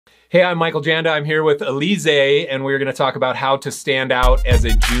Hey, I'm Michael Janda. I'm here with Elizé, and we're going to talk about how to stand out as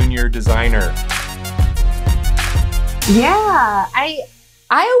a junior designer. Yeah, I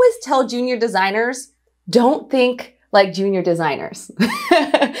always tell junior designers, don't think like junior designers.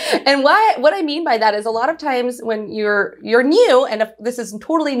 And what I mean by that is a lot of times when you're new, and if this is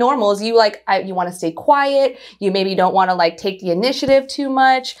totally normal, is you want to stay quiet. You maybe don't want to take the initiative too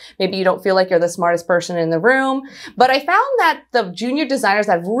much. Maybe you don't feel like you're the smartest person in the room. But I found that the junior designers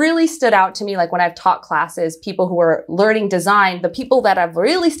that have really stood out to me, like when I've taught classes, people who are learning design, the people that have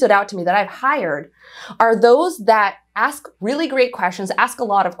really stood out to me that I've hired are those that ask really great questions, ask a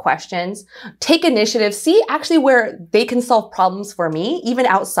lot of questions, take initiative, see actually where they can solve problems for me, even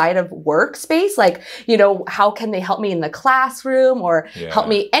outside of workspace. How can they help me in the classroom or help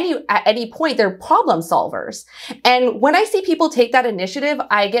me at any point? They're problem solvers. And when I see people take that initiative,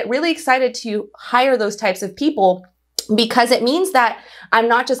 I get really excited to hire those types of people, because it means that I'm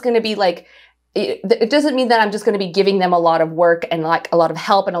not just going to be it doesn't mean that I'm just going to be giving them a lot of work and a lot of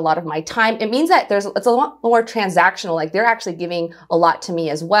help and a lot of my time. It means that it's a lot more transactional. They're actually giving a lot to me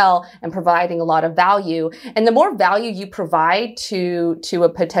as well and providing a lot of value. And the more value you provide to a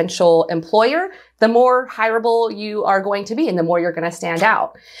potential employer, the more hireable you are going to be and the more you're going to stand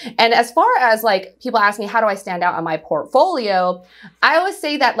out. And as far as people ask me, how do I stand out on my portfolio? I always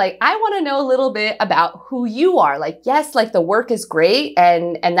say that I want to know a little bit about who you are. Yes, the work is great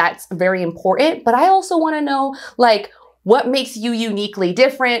and that's very important, but I also want to know what makes you uniquely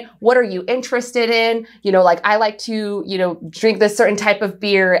different? What are you interested in? I like to, drink this certain type of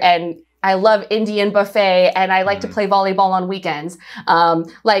beer, and I love Indian buffet, and I like to play volleyball on weekends.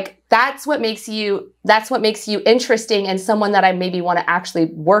 That's what makes you interesting and someone that I maybe want to actually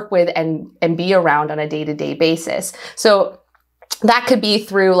work with and be around on a day-to-day basis. So that could be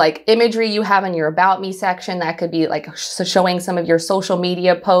through imagery you have in your About Me section. That could be showing some of your social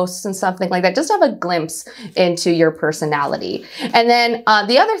media posts and something like that. Just have a glimpse into your personality. And then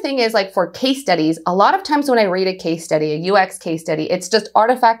the other thing is for case studies, a lot of times when I read a case study, a UX case study, it's just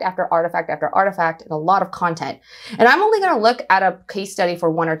artifact after artifact after artifact and a lot of content. And I'm only going to look at a case study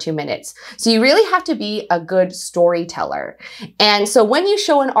for 1 or 2 minutes. So you really have to be a good storyteller. And so when you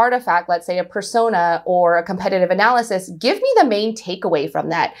show an artifact, let's say a persona or a competitive analysis, give me the main takeaway from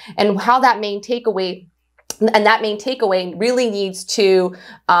that and how that main takeaway really needs to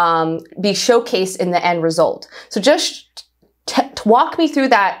be showcased in the end result. So just walk me through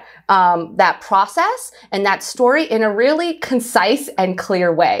that process and that story in a really concise and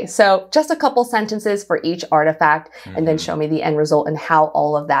clear way. So just a couple sentences for each artifact, and then show me the end result and how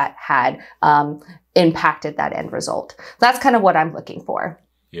all of that had impacted that end result. That's kind of what I'm looking for.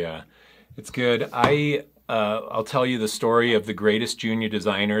 Yeah, it's good. I'll tell you the story of the greatest junior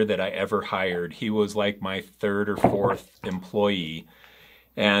designer that I ever hired. He was my 3rd or 4th employee.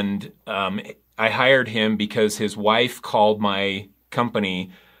 And I hired him because his wife called my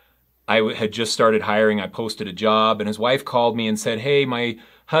company. I had just started hiring. I posted a job, and his wife called me and said, hey, my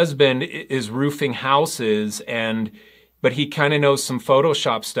husband is roofing houses, but he kind of knows some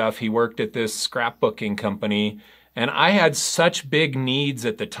Photoshop stuff. He worked at this scrapbooking company. And I had such big needs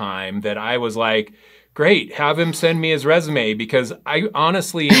at the time that I was like, great, have him send me his resume, because I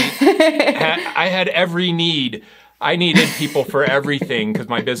honestly, I had every need. I needed people for everything because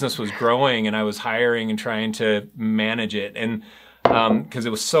my business was growing and I was hiring and trying to manage it. And because it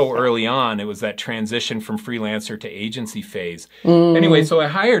was so early on, it was that transition from freelancer to agency phase. Anyway, so I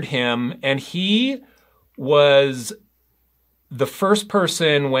hired him, and he was the first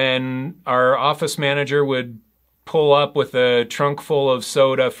person when our office manager would pull up with a trunk full of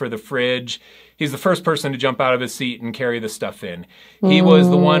soda for the fridge. He's the first person to jump out of his seat and carry the stuff in. He was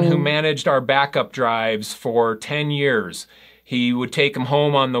the one who managed our backup drives for 10 years. He would take them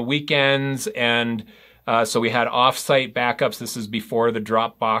home on the weekends, and so we had off-site backups. This is before the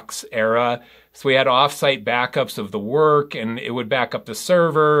Dropbox era. So we had off-site backups of the work, and it would back up the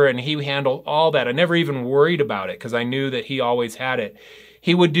server, and he handled all that. I never even worried about it because I knew that he always had it.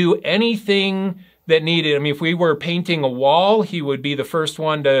 He would do anything that needed. I mean, if we were painting a wall, he would be the first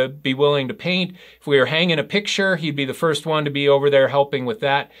one to be willing to paint. If we were hanging a picture, he'd be the first one to be over there helping with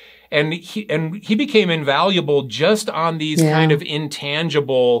that. And he became invaluable just on these kind of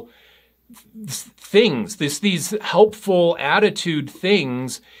intangible things, these helpful attitude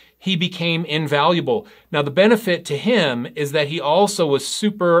things. He became invaluable. Now, the benefit to him is that he also was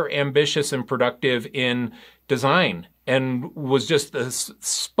super ambitious and productive in design, and was just a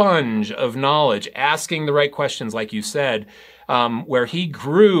sponge of knowledge, asking the right questions, like you said, where he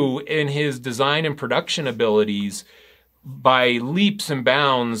grew in his design and production abilities by leaps and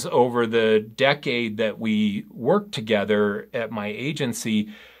bounds over the decade that we worked together at my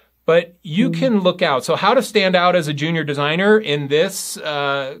agency. But you can look out. So how to stand out as a junior designer in this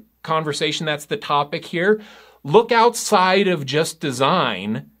conversation, that's the topic here. Look outside of just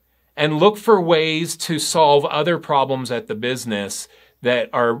design and look for ways to solve other problems at the business that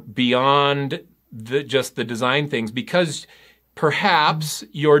are beyond just the design things, because perhaps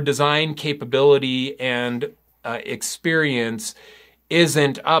your design capability and experience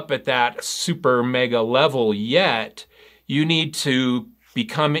isn't up at that super mega level yet. You need to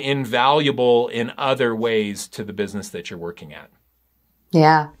become invaluable in other ways to the business that you're working at.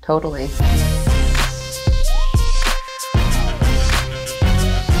 Yeah, totally.